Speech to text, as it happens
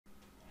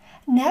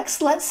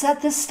Next, let's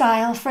set the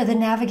style for the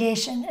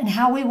navigation and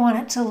how we want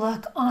it to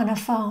look on a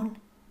phone.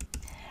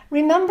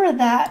 Remember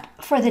that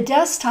for the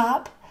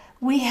desktop,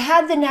 we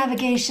had the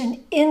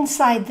navigation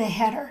inside the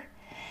header.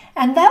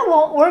 And that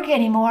won't work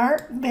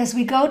anymore. As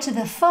we go to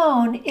the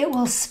phone, it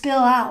will spill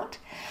out.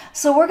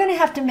 So we're going to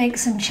have to make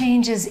some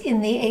changes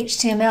in the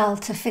HTML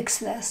to fix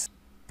this.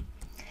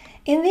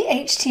 In the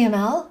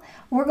HTML,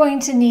 we're going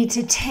to need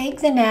to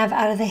take the nav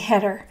out of the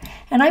header.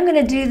 And I'm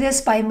going to do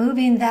this by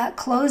moving that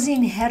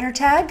closing header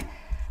tag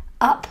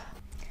up.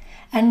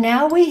 And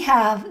now we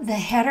have the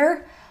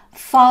header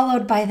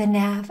followed by the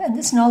nav, and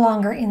it's no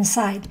longer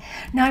inside.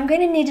 Now I'm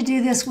going to need to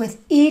do this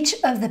with each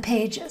of the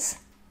pages.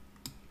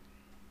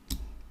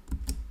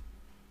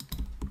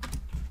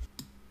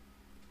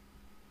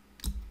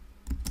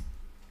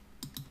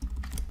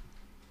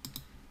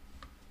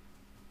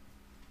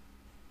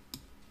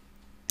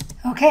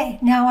 Okay,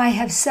 now I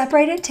have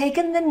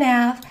taken the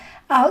nav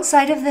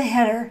outside of the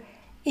header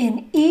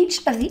in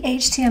each of the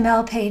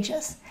HTML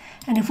pages.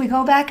 And if we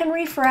go back and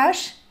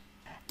refresh,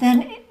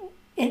 then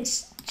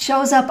it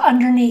shows up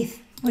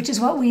underneath, which is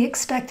what we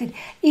expected.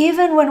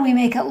 Even when we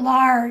make it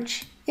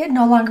large, it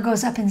no longer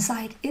goes up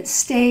inside. It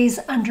stays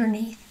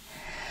underneath.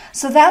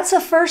 So that's a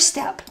first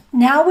step.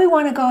 Now we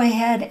want to go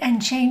ahead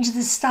and change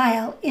the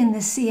style in the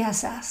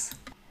CSS.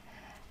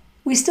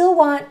 We still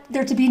want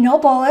there to be no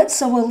bullets,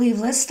 so we'll leave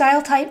list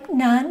style type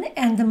none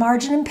and the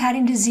margin and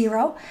padding to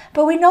 0,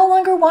 but we no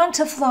longer want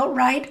to float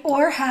right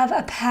or have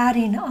a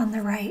padding on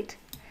the right.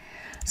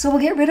 So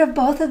we'll get rid of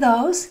both of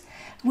those.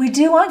 We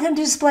do want them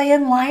to display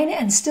in line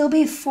and still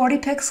be 40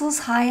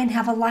 pixels high and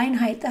have a line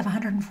height of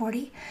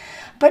 140.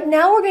 But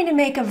now we're going to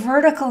make a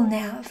vertical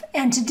nav,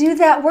 and to do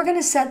that we're going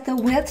to set the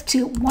width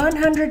to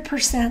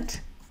 100%.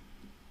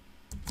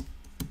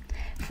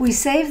 If we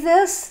save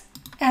this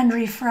and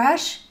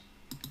refresh,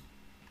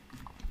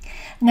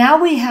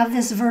 now we have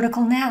this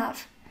vertical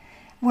nav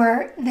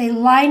where they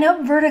line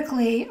up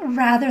vertically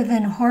rather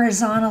than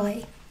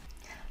horizontally.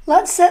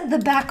 Let's set the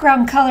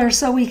background color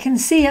so we can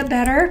see it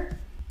better.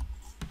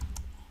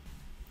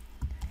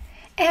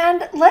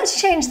 And let's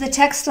change the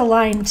text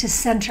align to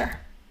center.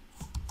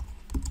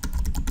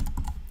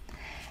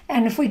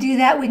 And if we do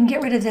that, we can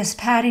get rid of this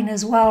padding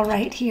as well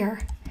right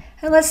here.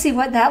 And let's see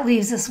what that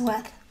leaves us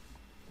with.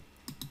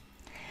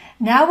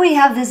 Now we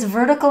have this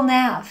vertical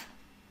nav,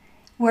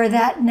 where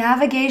that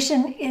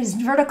navigation is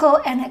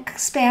vertical and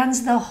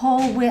expands the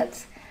whole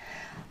width.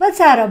 Let's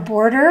add a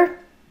border.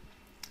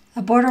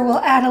 A border will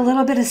add a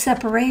little bit of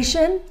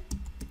separation.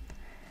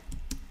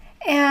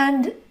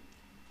 And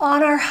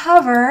on our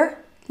hover,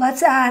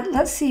 let's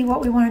see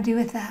what we want to do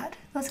with that.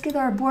 Let's get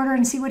our border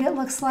and see what it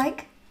looks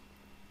like.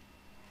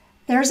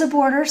 There's a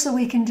border so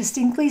we can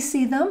distinctly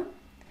see them.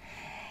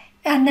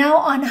 And now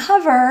on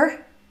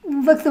hover,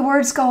 look, the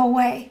words go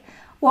away.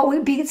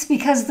 It's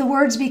because the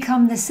words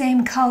become the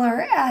same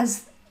color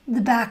as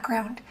the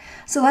background.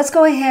 So let's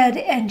go ahead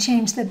and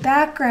change the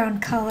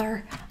background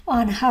color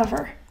on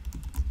hover.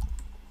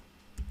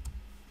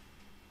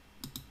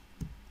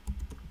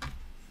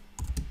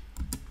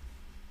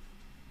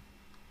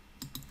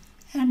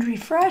 And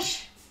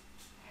refresh.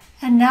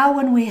 And now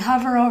when we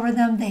hover over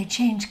them, they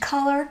change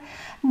color.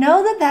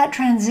 Know that that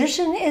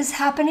transition is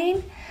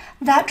happening.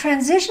 That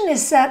transition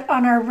is set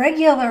on our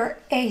regular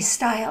A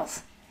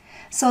styles.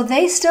 So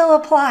they still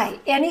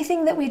apply.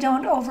 Anything that we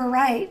don't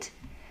overwrite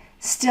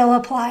still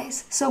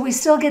applies. So we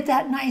still get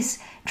that nice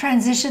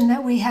transition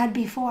that we had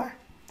before.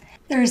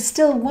 There is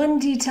still one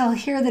detail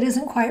here that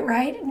isn't quite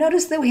right.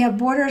 Notice that we have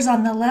borders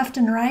on the left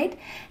and right.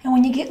 And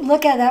when you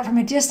look at that from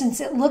a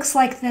distance, it looks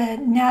like the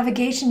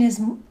navigation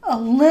is a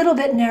little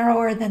bit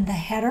narrower than the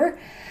header.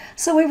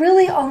 So we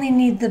really only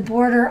need the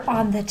border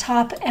on the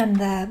top and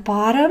the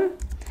bottom.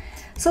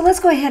 So let's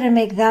go ahead and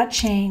make that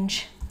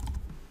change.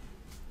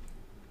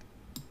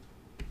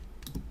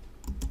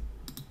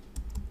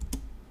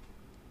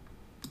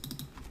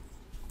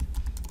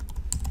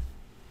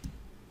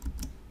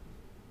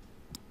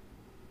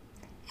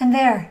 And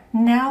there,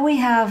 now we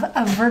have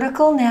a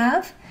vertical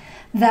nav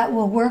that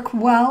will work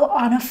well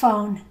on a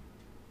phone.